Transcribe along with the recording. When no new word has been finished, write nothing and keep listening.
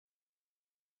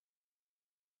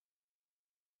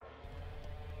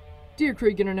Deer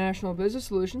Creek International Business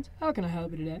Solutions, how can I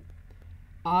help you today?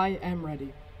 I am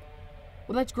ready.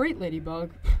 Well, that's great,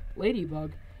 Ladybug.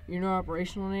 Ladybug? Your new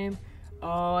operational name?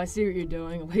 Oh, I see what you're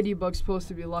doing. Ladybug's supposed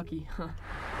to be lucky, huh?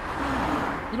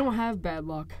 You don't have bad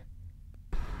luck.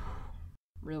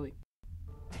 Really.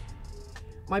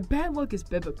 My bad luck is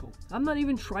biblical. I'm not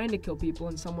even trying to kill people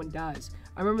and someone dies.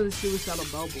 I remember the suicidal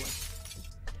bellboy.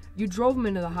 You drove him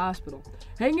into the hospital.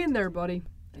 Hang in there, buddy.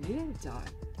 And he didn't die.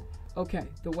 Okay,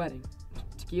 the wedding.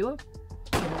 Tequila?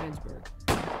 Johannesburg.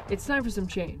 It's time for some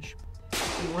change.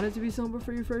 You want it to be sober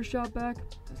for your first job back?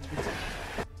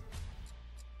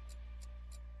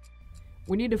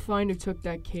 We need to find who took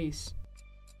that case.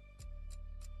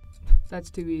 That's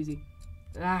too easy.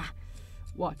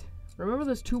 What? Remember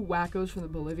those two wackos from the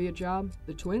Bolivia job?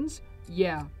 The twins?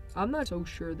 Yeah, I'm not so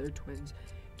sure they're twins.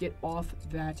 Get off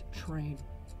that train.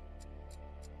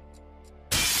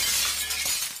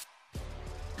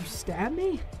 You stabbed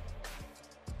me?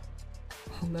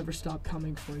 I'll never stop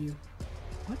coming for you.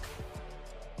 What?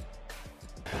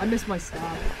 I missed my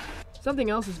stop.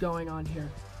 Something else is going on here.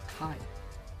 Hi.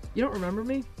 You don't remember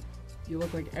me? You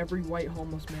look like every white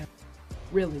homeless man.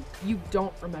 Really, you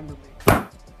don't remember me.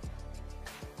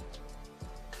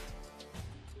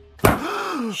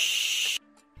 Shh.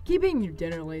 Keep eating your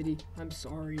dinner, lady. I'm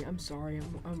sorry. I'm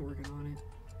working on it.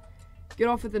 Get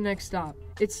off at the next stop.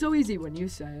 It's so easy when you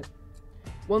say it.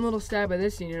 One little stab of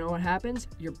this and you know what happens?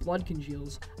 Your blood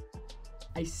congeals.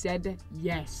 I said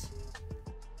yes.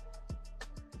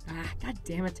 God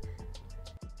damn it.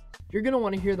 You're gonna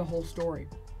want to hear the whole story.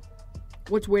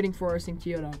 What's waiting for us in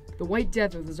Kyoto? The White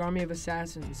Death with his army of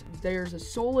assassins. There's a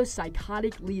soulless,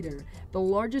 psychotic leader, the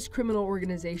largest criminal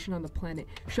organization on the planet,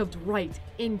 shoved right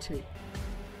into.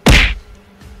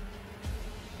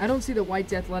 I don't see the White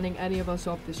Death letting any of us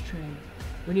off this train.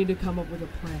 We need to come up with a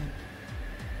plan.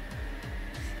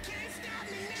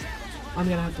 I'm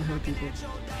gonna have to hurt people.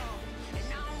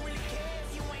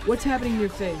 What's happening in your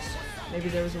face? Maybe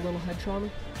there was a little head trauma?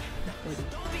 Maybe.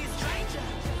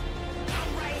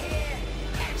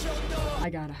 I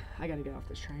gotta get off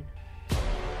this train.